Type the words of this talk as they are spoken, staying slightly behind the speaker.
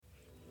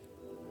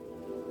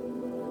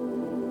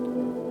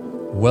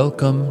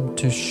Welcome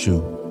to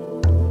Shu,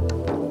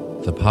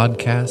 the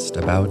podcast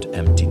about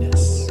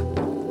emptiness.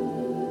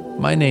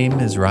 My name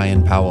is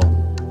Ryan Powell,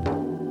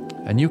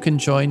 and you can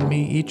join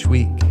me each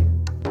week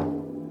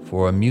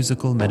for a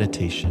musical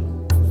meditation,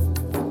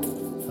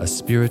 a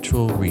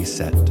spiritual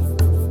reset,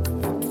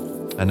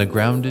 and a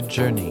grounded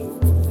journey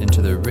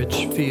into the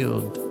rich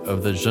field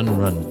of the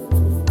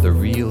Zhenren, the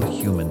real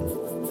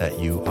human that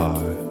you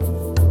are.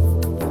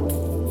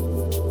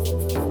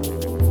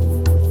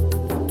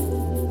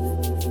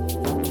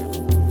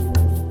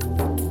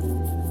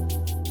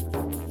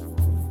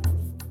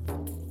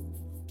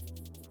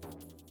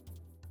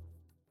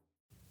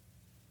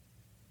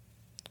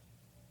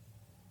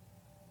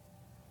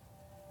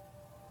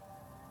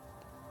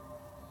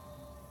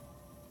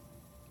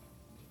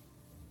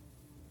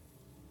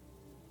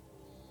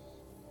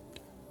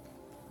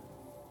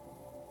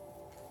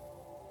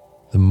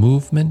 The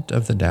movement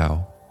of the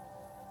Tao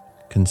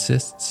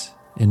consists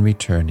in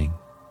returning.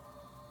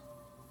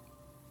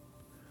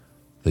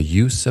 The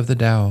use of the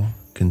Tao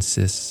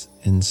consists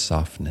in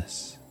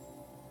softness.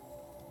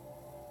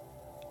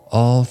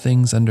 All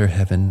things under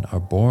heaven are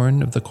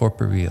born of the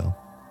corporeal.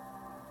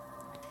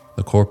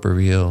 The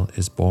corporeal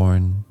is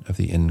born of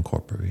the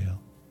incorporeal.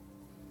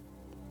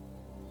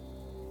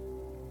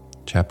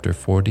 Chapter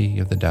 40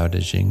 of the Tao Te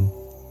Ching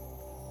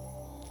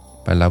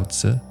by Lao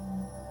Tzu,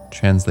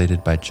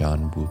 translated by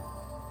John Wu.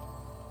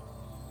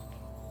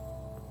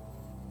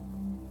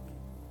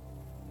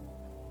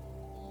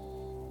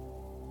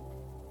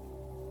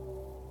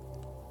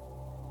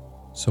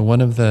 So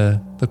one of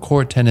the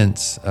core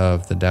tenets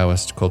of the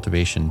Taoist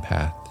cultivation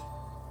path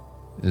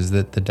is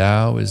that the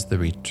Tao is the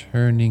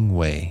returning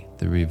way,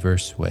 the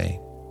reverse way.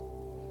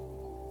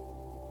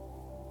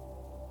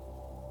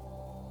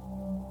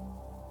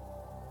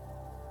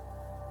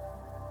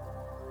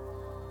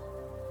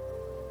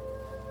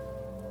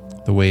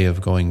 The way of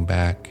going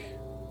back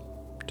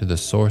to the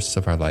source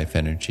of our life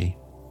energy,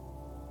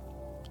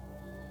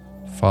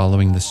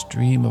 following the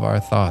stream of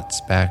our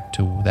thoughts back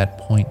to that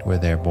point where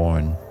they're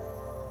born.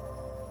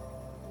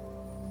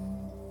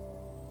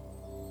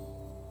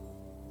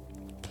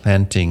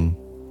 Planting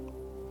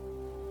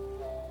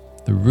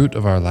the root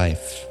of our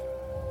life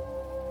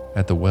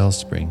at the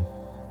wellspring.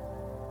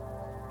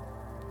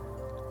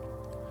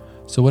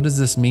 So what does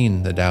this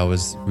mean, the Tao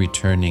is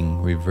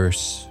returning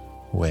reverse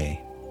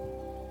way?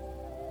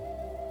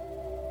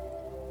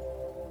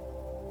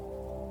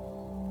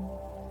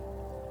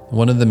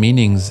 One of the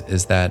meanings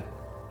is that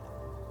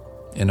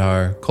in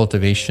our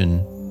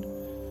cultivation,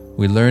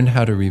 we learn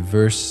how to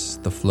reverse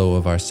the flow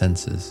of our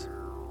senses.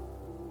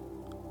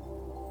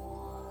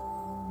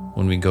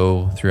 When we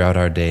go throughout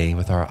our day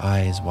with our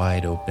eyes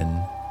wide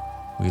open,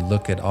 we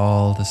look at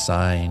all the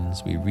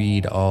signs, we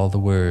read all the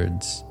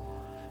words,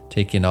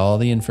 take in all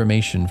the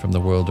information from the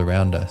world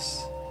around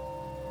us.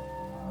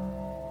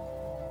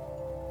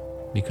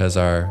 Because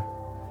our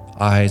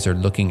eyes are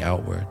looking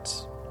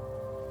outwards.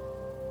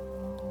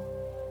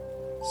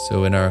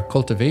 So in our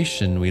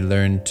cultivation, we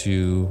learn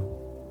to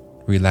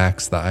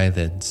relax the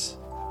eyelids,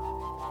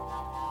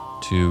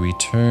 to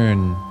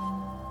return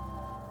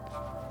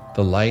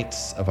the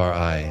lights of our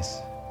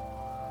eyes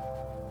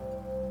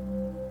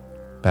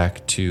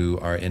back to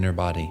our inner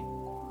body.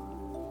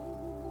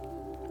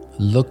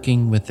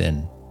 Looking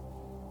within,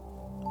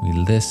 we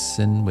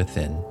listen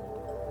within.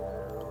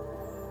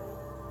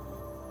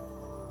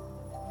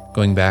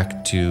 Going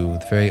back to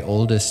the very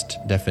oldest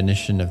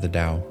definition of the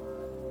Tao,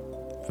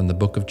 from the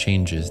Book of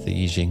Changes,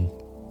 the I Ching,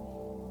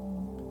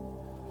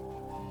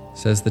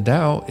 says the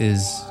Tao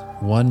is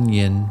one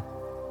yin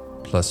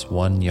plus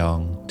one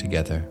yang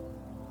together.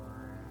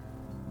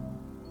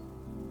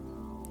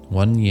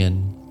 One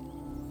yin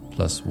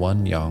plus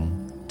one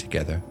yang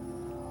together.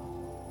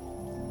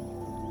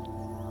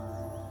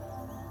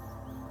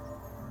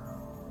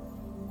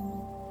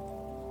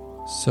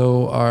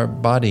 So our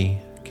body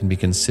can be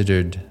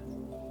considered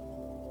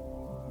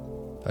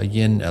a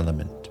yin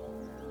element.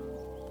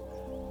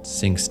 It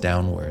sinks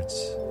downwards.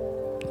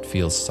 It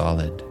feels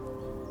solid.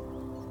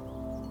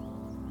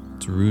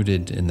 It's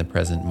rooted in the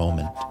present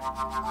moment.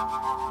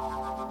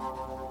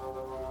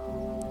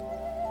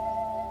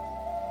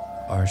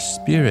 Our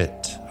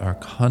spirit, our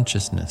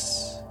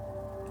consciousness,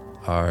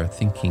 our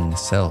thinking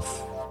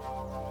self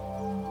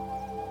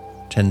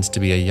tends to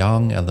be a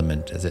yang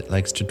element as it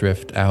likes to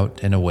drift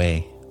out and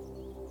away,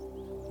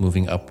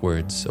 moving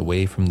upwards,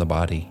 away from the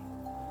body,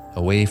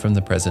 away from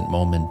the present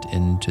moment,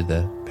 into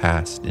the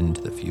past, into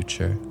the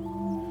future,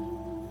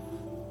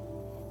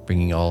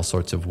 bringing all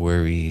sorts of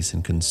worries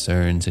and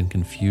concerns and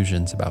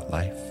confusions about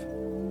life.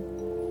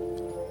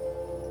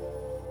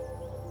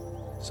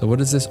 So what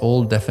does this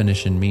old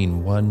definition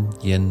mean? One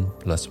yin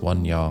plus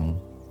one yang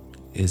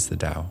is the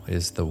Tao,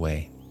 is the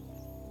way.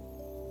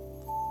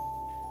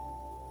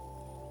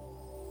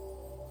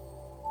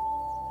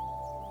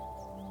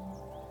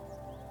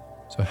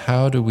 So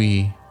how do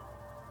we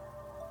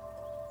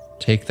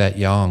take that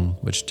yang,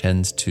 which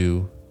tends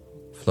to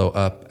flow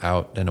up,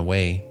 out, and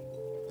away,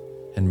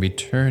 and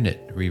return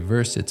it,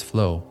 reverse its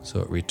flow,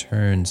 so it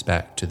returns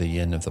back to the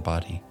yin of the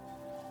body?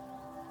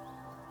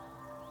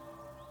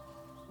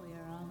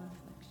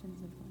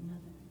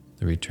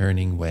 the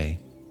returning way.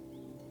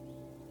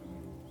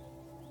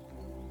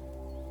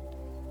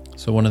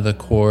 So one of the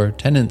core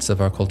tenets of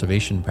our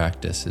cultivation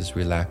practice is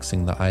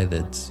relaxing the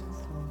eyelids.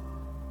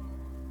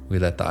 We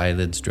let the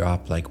eyelids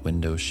drop like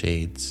window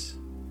shades.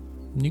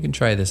 And you can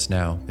try this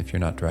now if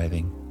you're not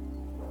driving.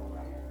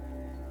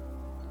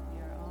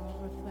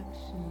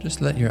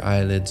 Just let your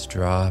eyelids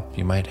drop.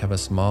 You might have a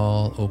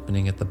small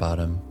opening at the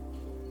bottom.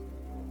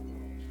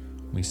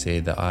 We say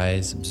the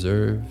eyes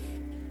observe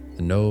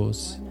the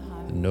nose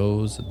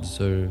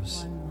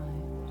observes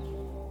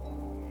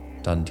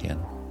Dantian.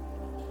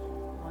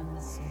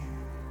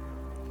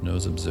 The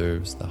nose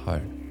observes the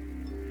heart.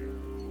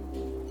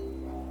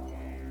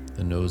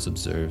 The nose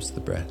observes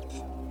the breath.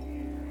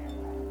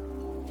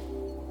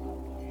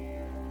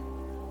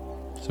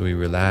 So we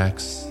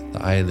relax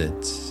the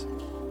eyelids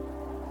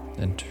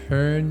and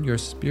turn your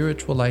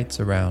spiritual lights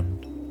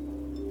around.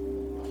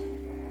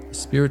 The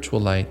spiritual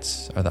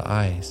lights are the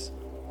eyes.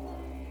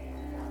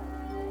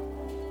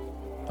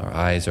 Our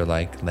eyes are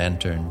like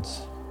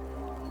lanterns,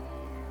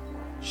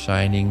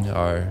 shining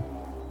our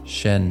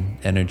Shen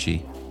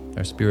energy,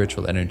 our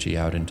spiritual energy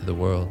out into the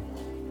world.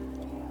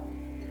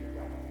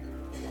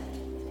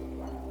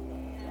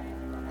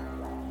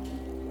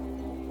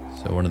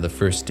 So one of the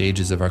first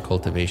stages of our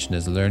cultivation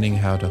is learning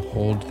how to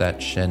hold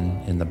that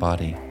Shen in the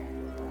body,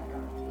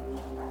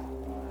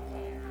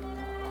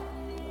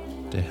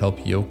 to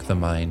help yoke the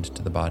mind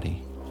to the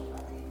body.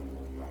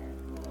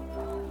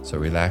 So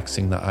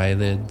relaxing the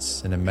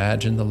eyelids and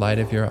imagine the light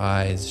of your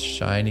eyes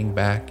shining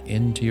back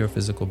into your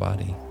physical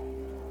body.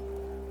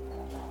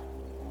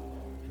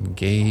 And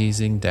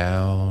gazing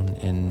down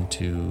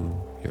into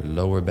your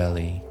lower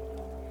belly,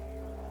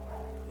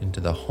 into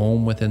the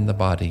home within the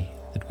body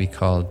that we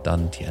call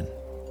Dantian,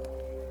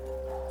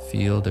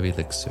 field of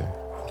elixir,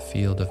 the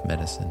field of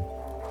medicine.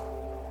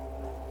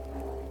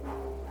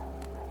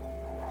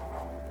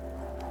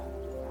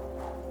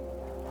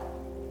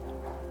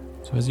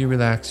 So as you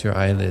relax your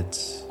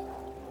eyelids,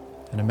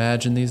 and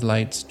imagine these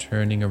lights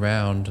turning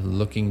around,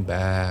 looking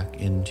back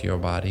into your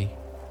body,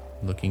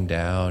 looking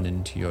down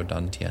into your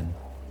Dantian.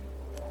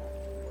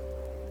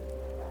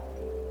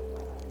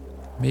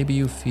 Maybe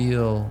you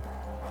feel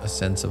a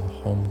sense of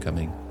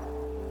homecoming.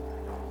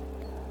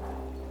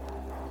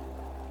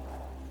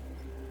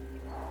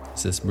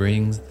 As this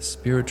brings the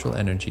spiritual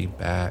energy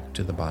back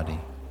to the body.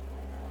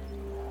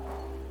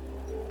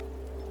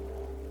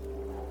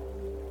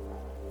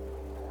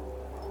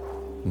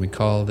 And we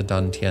call the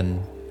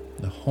Dantian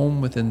the home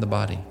within the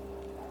body,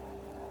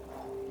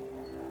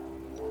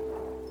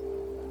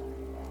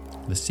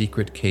 the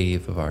secret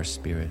cave of our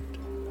spirit.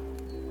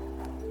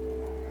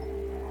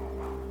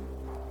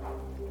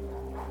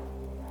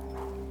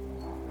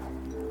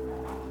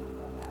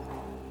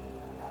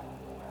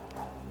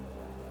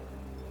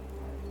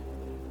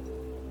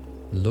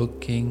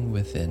 Looking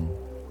within,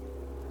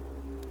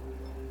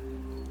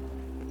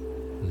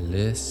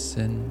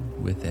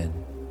 listen within.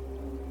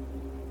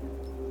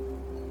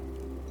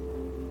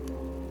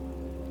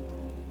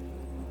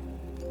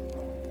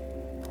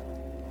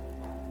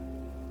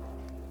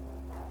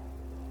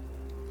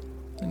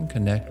 And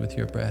connect with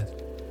your breath.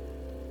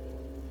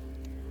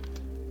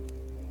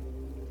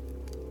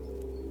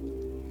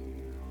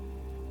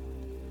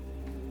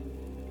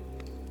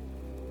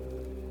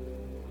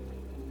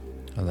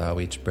 Allow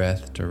each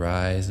breath to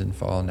rise and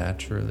fall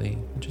naturally.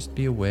 Just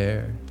be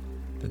aware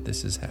that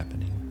this is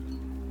happening.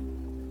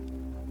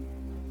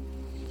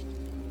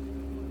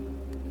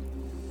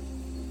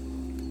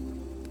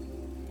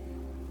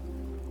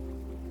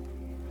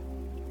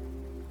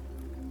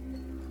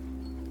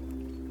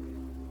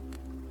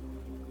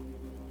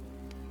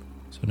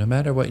 So no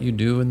matter what you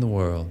do in the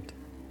world,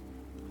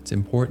 it's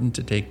important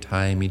to take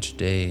time each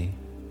day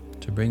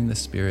to bring the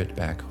spirit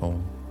back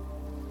home.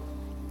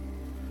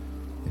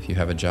 If you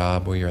have a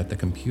job where you're at the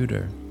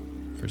computer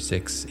for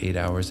 6-8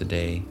 hours a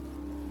day,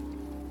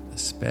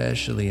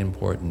 especially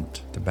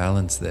important to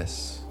balance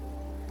this.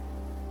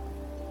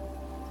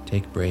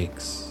 Take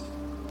breaks.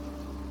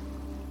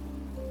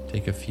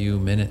 Take a few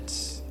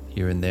minutes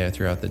here and there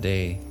throughout the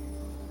day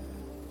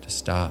to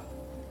stop,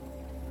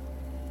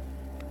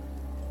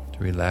 to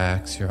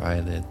relax your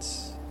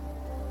eyelids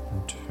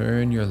and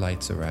turn your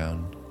lights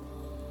around.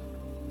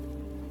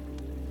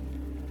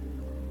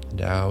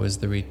 Tao is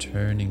the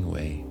returning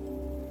way.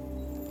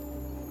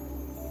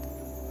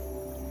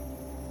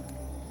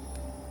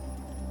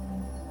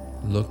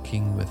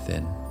 Looking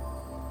within.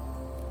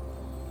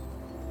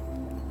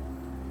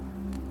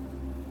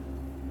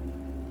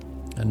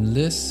 And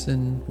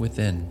listen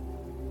within.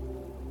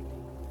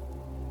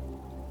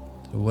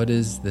 So what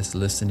is this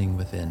listening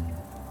within?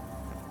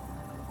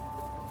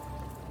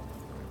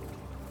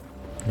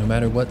 No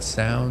matter what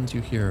sounds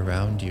you hear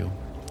around you,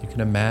 you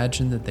can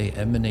imagine that they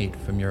emanate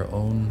from your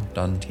own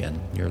Dantian,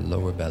 your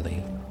lower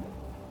belly.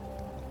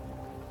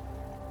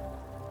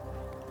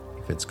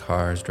 If it's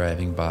cars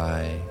driving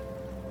by,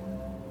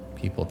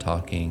 people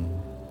talking,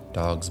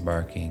 dogs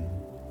barking.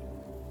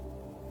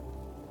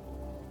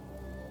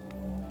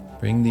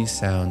 Bring these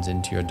sounds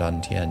into your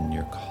Dantian,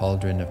 your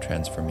cauldron of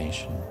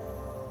transformation.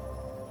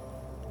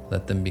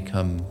 Let them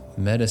become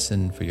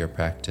medicine for your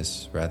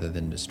practice rather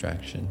than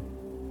distraction.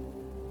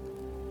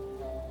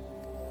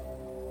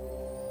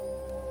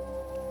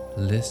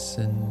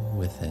 Listen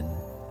within.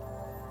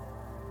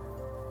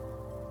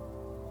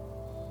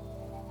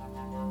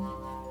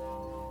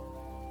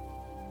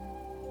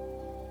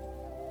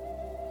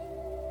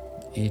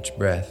 Each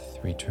breath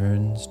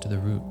returns to the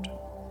root.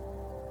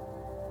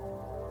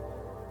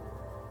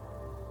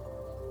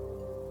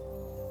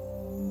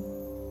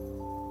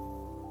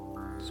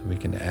 So we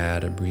can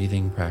add a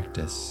breathing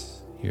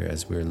practice here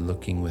as we're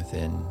looking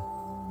within,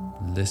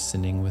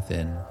 listening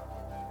within.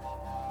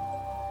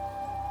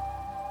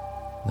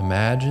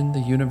 Imagine the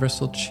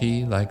universal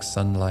chi like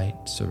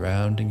sunlight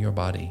surrounding your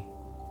body,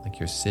 like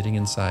you're sitting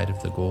inside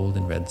of the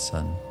golden red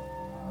sun.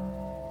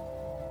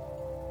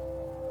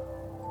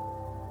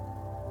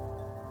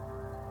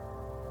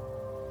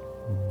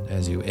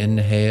 As you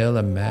inhale,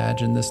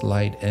 imagine this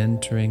light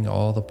entering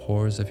all the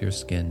pores of your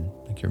skin,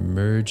 like you're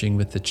merging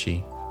with the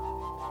chi,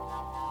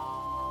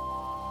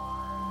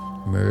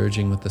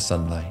 merging with the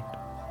sunlight.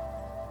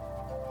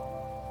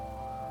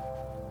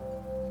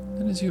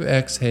 And as you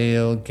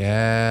exhale,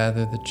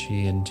 gather the chi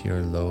into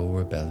your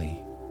lower belly,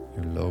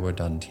 your lower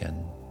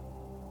dantian.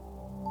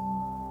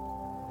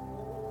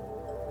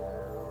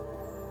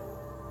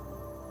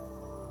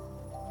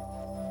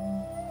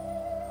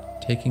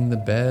 Taking the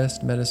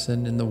best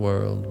medicine in the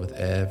world with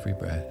every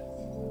breath.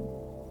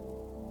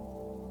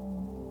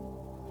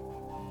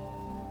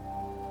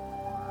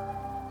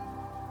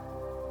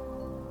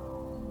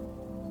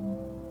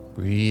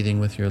 Breathing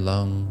with your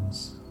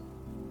lungs,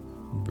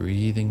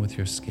 breathing with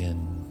your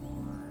skin.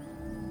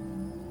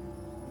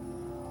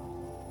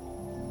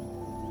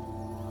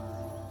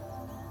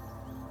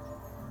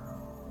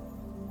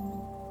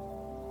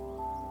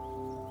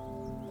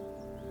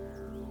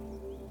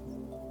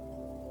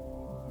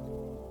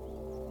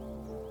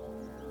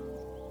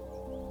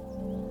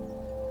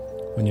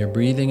 When you're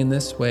breathing in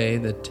this way,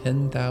 the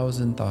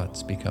 10,000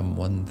 thoughts become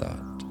one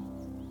thought.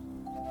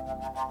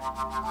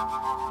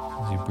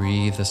 As you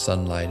breathe the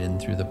sunlight in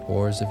through the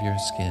pores of your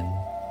skin,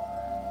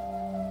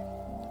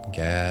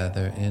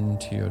 gather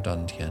into your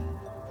dantian.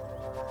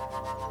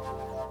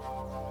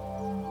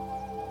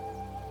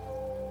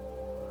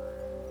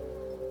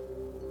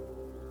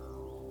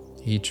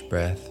 Each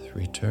breath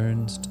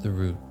returns to the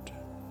root,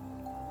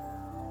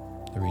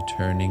 the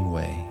returning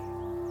way.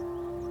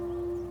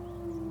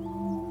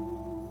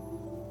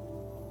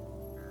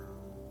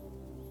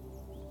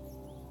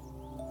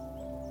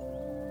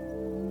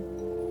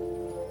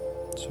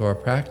 So our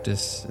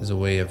practice is a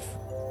way of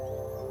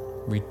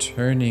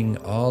returning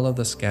all of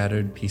the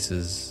scattered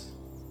pieces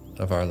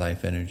of our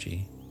life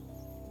energy,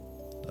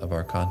 of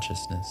our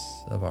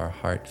consciousness, of our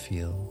heart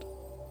field.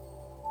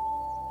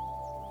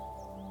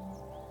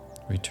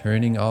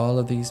 Returning all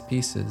of these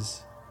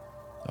pieces,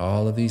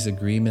 all of these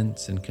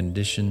agreements and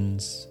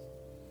conditions,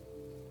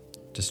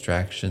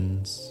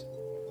 distractions,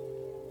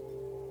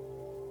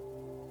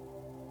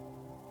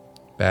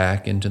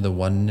 back into the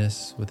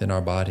oneness within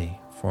our body,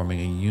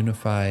 forming a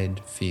unified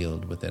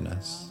field within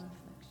us,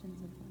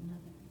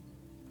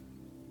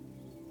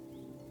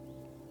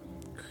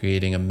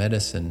 creating a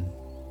medicine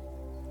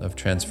of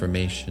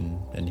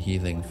transformation and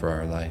healing for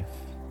our life.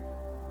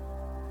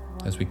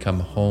 As we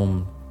come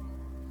home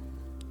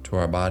to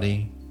our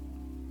body,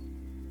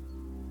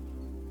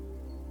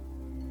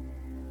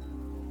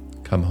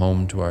 come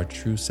home to our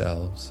true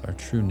selves, our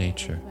true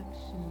nature,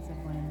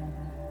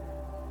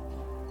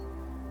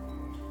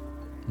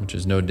 which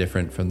is no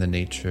different from the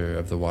nature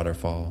of the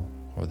waterfall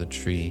or the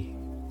tree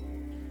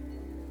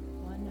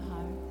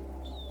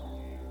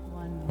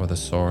or the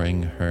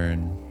soaring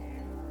hern.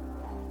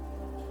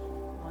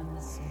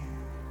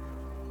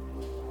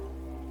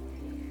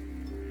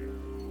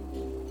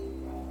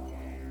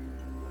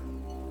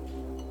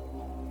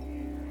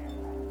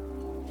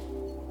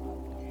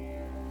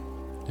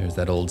 There's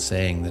that old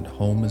saying that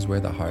home is where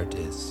the heart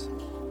is.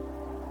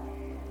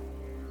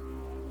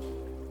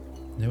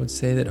 And I would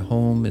say that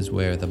home is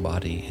where the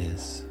body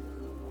is.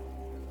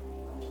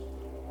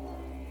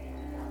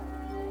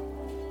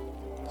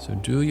 So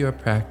do your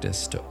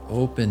practice to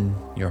open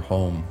your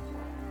home.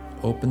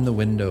 Open the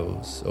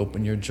windows,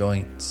 open your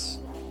joints,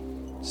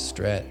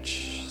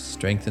 stretch,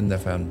 strengthen the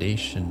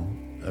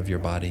foundation of your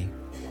body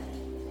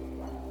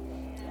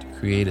to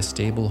create a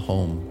stable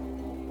home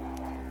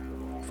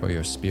for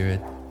your spirit,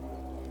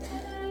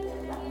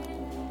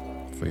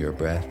 for your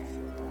breath.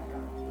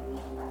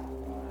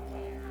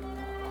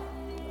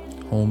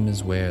 Home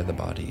is where the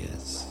body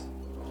is.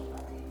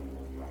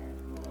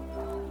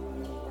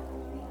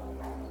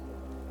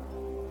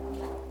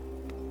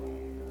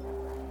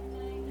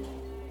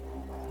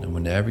 And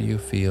whenever you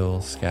feel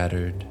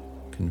scattered,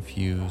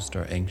 confused,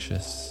 or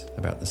anxious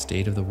about the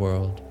state of the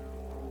world,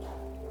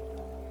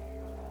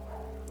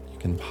 you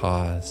can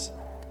pause,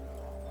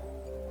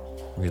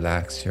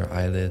 relax your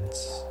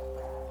eyelids,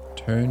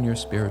 turn your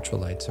spiritual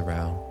lights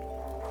around.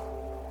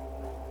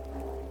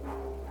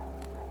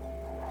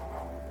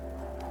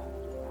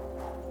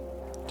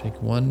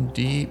 Take one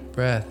deep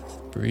breath,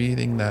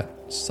 breathing that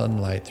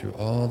sunlight through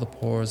all the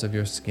pores of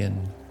your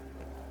skin.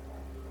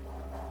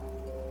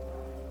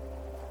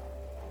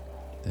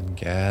 Then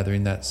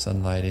gathering that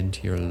sunlight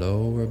into your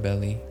lower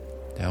belly,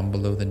 down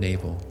below the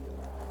navel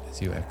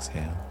as you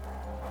exhale.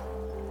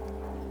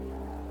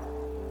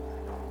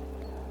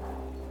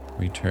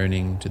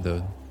 Returning to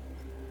the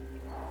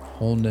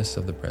wholeness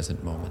of the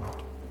present moment.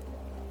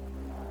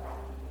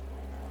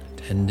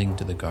 Tending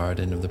to the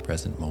garden of the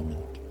present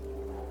moment.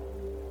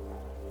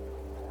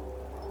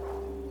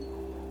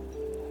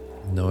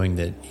 Knowing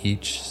that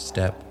each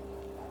step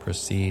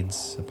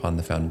proceeds upon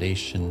the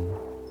foundation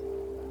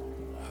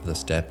of the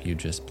step you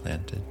just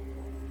planted.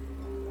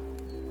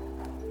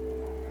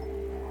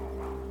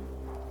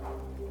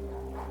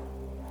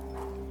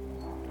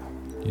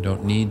 You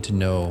don't need to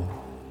know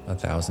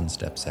 1,000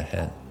 steps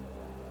ahead.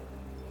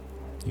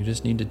 You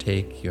just need to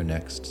take your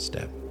next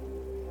step.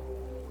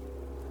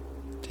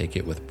 Take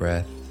it with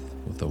breath,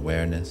 with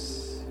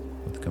awareness,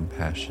 with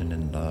compassion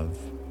and love.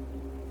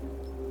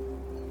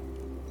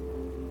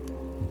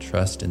 And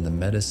trust in the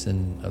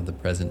medicine of the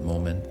present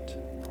moment,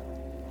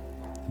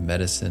 the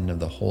medicine of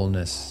the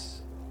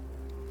wholeness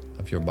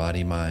of your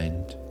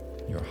body-mind,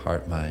 your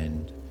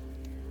heart-mind,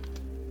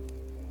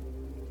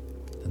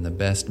 and the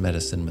best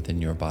medicine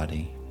within your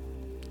body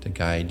to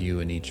guide you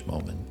in each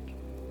moment.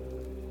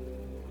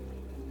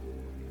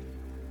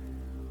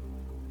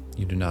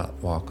 You do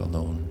not walk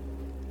alone.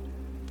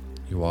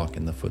 You walk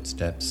in the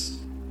footsteps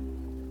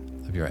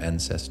of your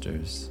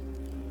ancestors,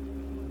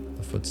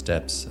 the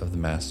footsteps of the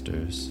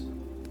masters.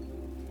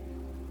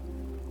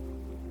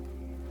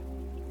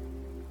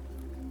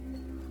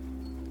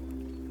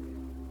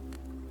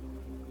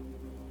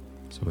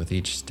 So with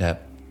each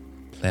step,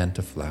 plant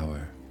a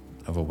flower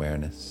of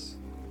awareness.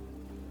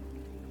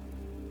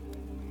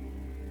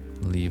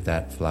 Leave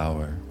that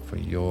flower for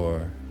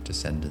your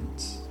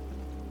descendants.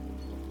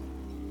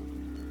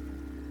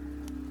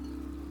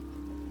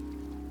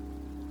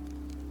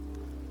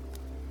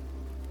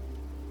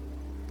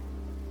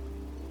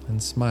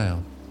 And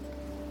smile,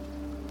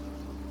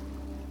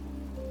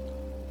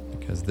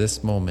 because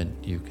this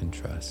moment you can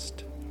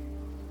trust.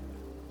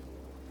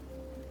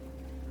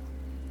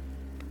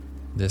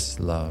 This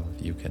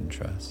love you can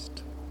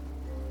trust.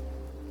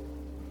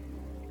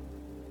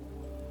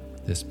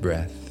 This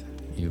breath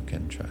you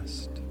can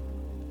trust.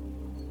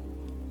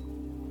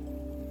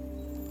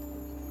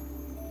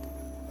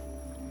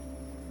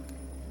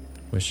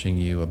 Wishing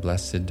you a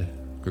blessed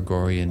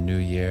Gregorian New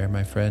Year,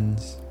 my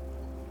friends.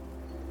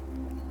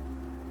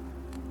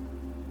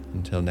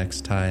 Until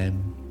next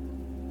time,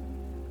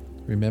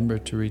 remember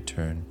to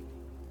return.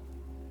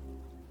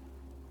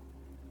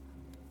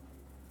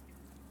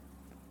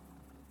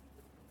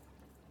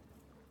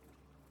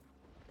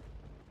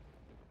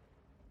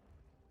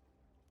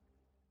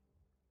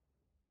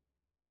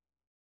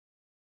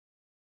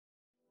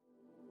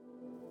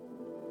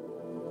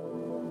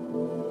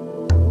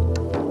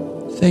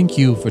 Thank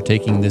you for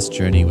taking this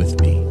journey with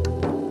me.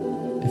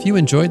 If you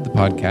enjoyed the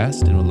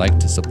podcast and would like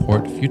to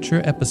support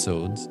future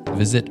episodes,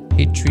 visit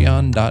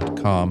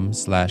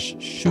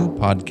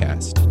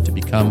patreon.com/ShuPodcast to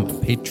become a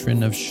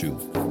patron of Shu.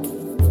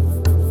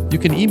 You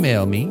can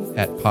email me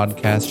at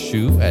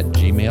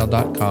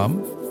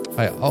podcastshu@gmail.com.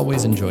 I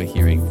always enjoy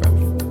hearing from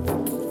you.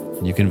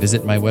 And you can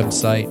visit my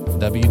website,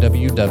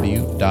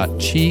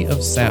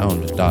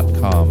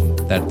 www.qiofsound.com.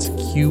 That's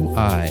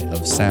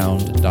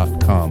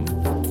QIofsound.com.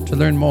 To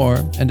learn more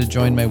and to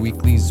join my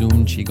weekly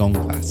Zoom Qigong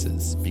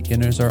classes.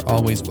 Beginners are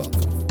always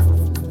welcome.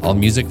 All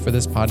music for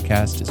this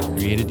podcast is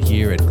created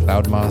here at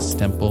Cloud Moss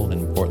Temple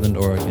in Portland,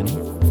 Oregon.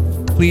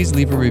 Please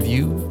leave a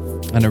review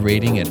and a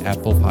rating at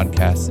Apple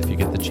Podcasts if you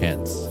get the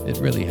chance. It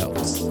really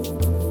helps.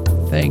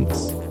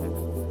 Thanks.